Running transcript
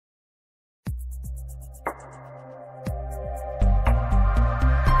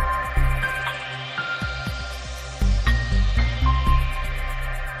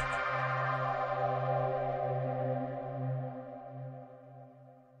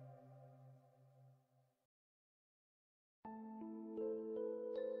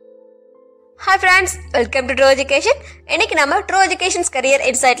Hi friends, welcome to True Education. இன்னைக்கு நம்ம True Education's career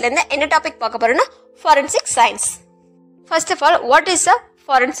insightல இருந்து என்ன டாபிக் பார்க்க போறோம்னா forensic science. First of all, what is a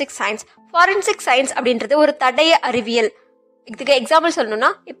forensic science? Forensic science அப்படின்றது ஒரு தடய அறிவியல். இதுக்கு எக்ஸாம்பிள்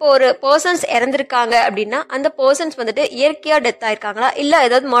சொல்லணும்னா இப்போ ஒரு பர்சன்ஸ் இறந்திருக்காங்க அப்படின்னா அந்த பர்சன்ஸ் வந்துட்டு இயற்கையா டெத் ஆயிருக்காங்களா இல்ல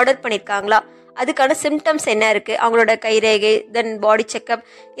ஏதாவது மர்டர் பண்ணிருக்காங்களா, அதுக்கான சிம்டம்ஸ் என்ன இருக்கு, அவங்களோட கைரேகை, தென் பாடி செக்அப்,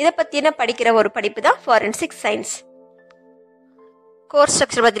 இதை பத்தின படிக்கிற ஒரு படிப்பு தான் forensic science. கோர்ஸ்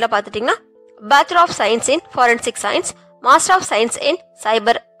ஸ்ட்ரக்சர் பத்திலாம் பார்த்துட்டிங்கன்னா Bachelor of Science in Forensic Science, Master of Science in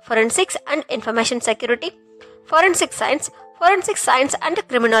Cyber Forensics and Information Security, Forensic Science, Forensic Science and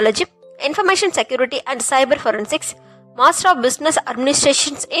Criminology, Information Security and Cyber Forensics, Master of Business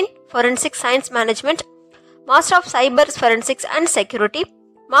Administrations in Forensic Science Management, Master of Cyber Forensics and Security,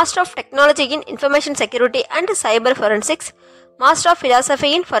 Master of Technology in Information Security and Cyber Forensics, Master of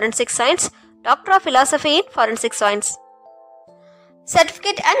Philosophy in Forensic Science, Doctor of Philosophy in Forensic Science.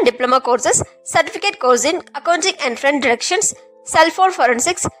 Certificate and Diploma courses: Certificate course in Accounting and Front Directions, Cell Phone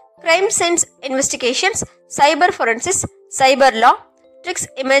Forensics, Crime Science Investigations, Cyber Forensics, Cyber Law, Tricks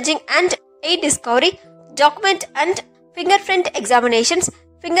Imaging and E-Discovery, Document and Fingerprint Examinations,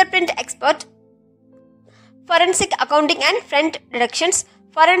 Fingerprint Expert, Forensic Accounting and Front Directions,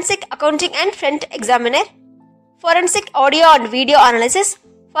 Forensic Accounting and Front Examiner, Forensic Audio and Video Analysis,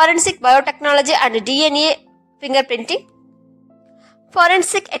 Forensic Biotechnology and DNA Fingerprinting,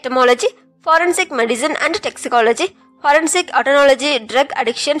 Forensic Etymology, Forensic Medicine and Toxicology, Forensic Autonology, Drug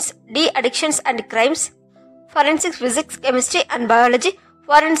Addictions, De-Addictions and Crimes, Forensic Physics, Chemistry and Biology,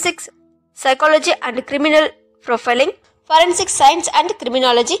 Forensic Psychology and Criminal Profiling, Forensic Science and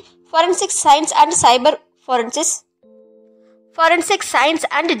Criminology, Forensic Science and Cyber Forensics, Forensic Science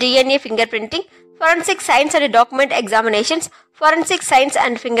and DNA Fingerprinting, Forensic Science and Document Examinations, Forensic Science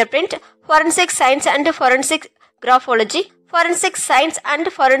and Fingerprint, Forensic Science and Forensic Graphology, Forensic Science and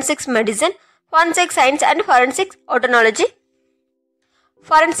Forensic Medicine, Forensic Science and Forensic Autonology,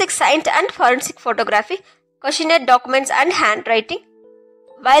 Forensic Science and Forensic Photography, Questionnaire Documents and Handwriting,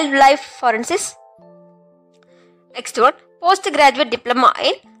 Wildlife Forensics. Next one, Postgraduate Diploma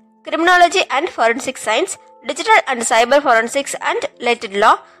in Criminology and Forensic Science, Digital and Cyber Forensics and Related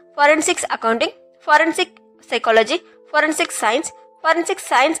Law, Forensic Accounting, Forensic Psychology, Forensic Science, Forensic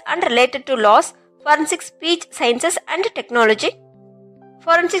Science and Related to Laws, Forensic Speech Sciences and Technology.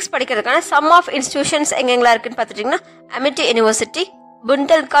 Forensics படிக்கிறதுக்கான some of institutions எங்கெங்கெல்லாம் இருக்குன்னு பார்த்துட்டிங்கன்னா Amity university,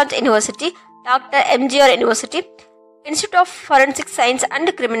 புண்டல்காண்ட் university, doctor MGR university, institute of forensic science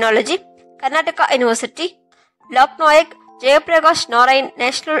and criminology, Karnataka university, லாக்நாயக் Jayaprakash Narayan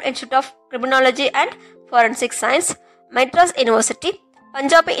national institute of criminology and forensic science, Madras university,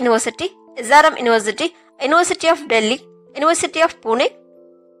 Punjab university, SRM university, university of Delhi, university of Pune.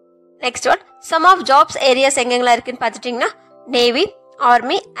 Next one, some of jobs areas எங்கெங்கெல்லாம் இருக்குன்னு பார்த்துட்டிங்கன்னா navy,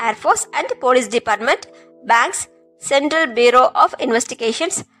 army, air force and police department, banks, central bureau of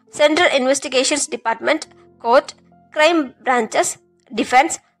investigations, central investigations department, court, crime branches,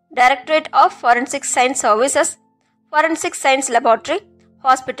 defence, directorate of forensic science services, forensic science laboratory,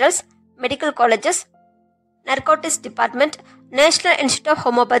 hospitals, medical colleges, நர்கோட்டிக்ஸ் department, national institute of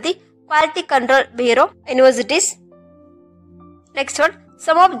homeopathy, quality control bureau, universities. Next one,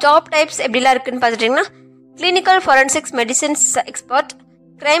 some of job types எப்படிலாம் இருக்குன்னு பார்த்துட்டிங்கன்னா clinical forensics medicines expert,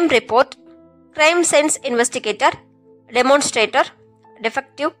 crime report, crime science investigator, demonstrator,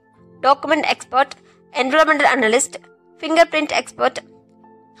 defective, document expert, environmental analyst, finger print expert,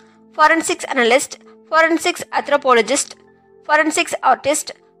 forensics analyst, forensics anthropologist, forensics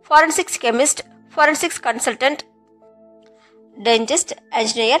artist, forensics chemist, forensics consultant, dentist,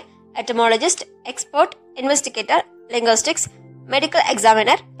 engineer, எட்டமாலஜிஸ்ட், expert, investigator, linguistics, medical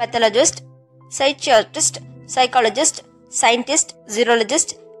examiner, pathologist, psychiatrist, psychologist, scientist, zoologist,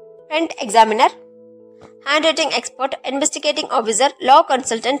 print examiner, handwriting expert, investigating officer, law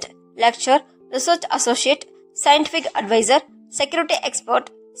consultant, lecturer, research associate, scientific advisor, security expert,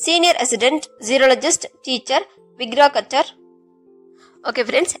 senior resident, zoologist, teacher, vigra cutter. Okay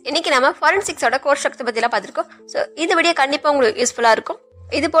friends, இன்னைக்கு நம்ம ஃபாரன்சிக்ஸோட course structure பற்றிலாம் பார்த்துருக்கோம். So இந்த video கண்டிப்பாக உங்களுக்கு யூஸ்ஃபுல்லாக இருக்கும்.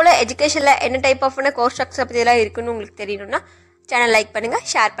 இது போல் எஜுகேஷனில் என்ன டைப் ஆஃப் கோர்ஸ் ஸ்ட்ரக்சர் பற்றிலாம் இருக்குன்னு உங்களுக்கு தெரியணும்னா சேனல் லைக் பண்ணுங்கள்,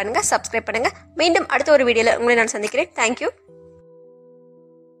 ஷேர் பண்ணுங்கள், சப்ஸ்கிரைப் பண்ணுங்கள். மீண்டும் அடுத்த ஒரு வீடியோவில் உங்களை நான் சந்திக்கிறேன். தேங்க்யூ.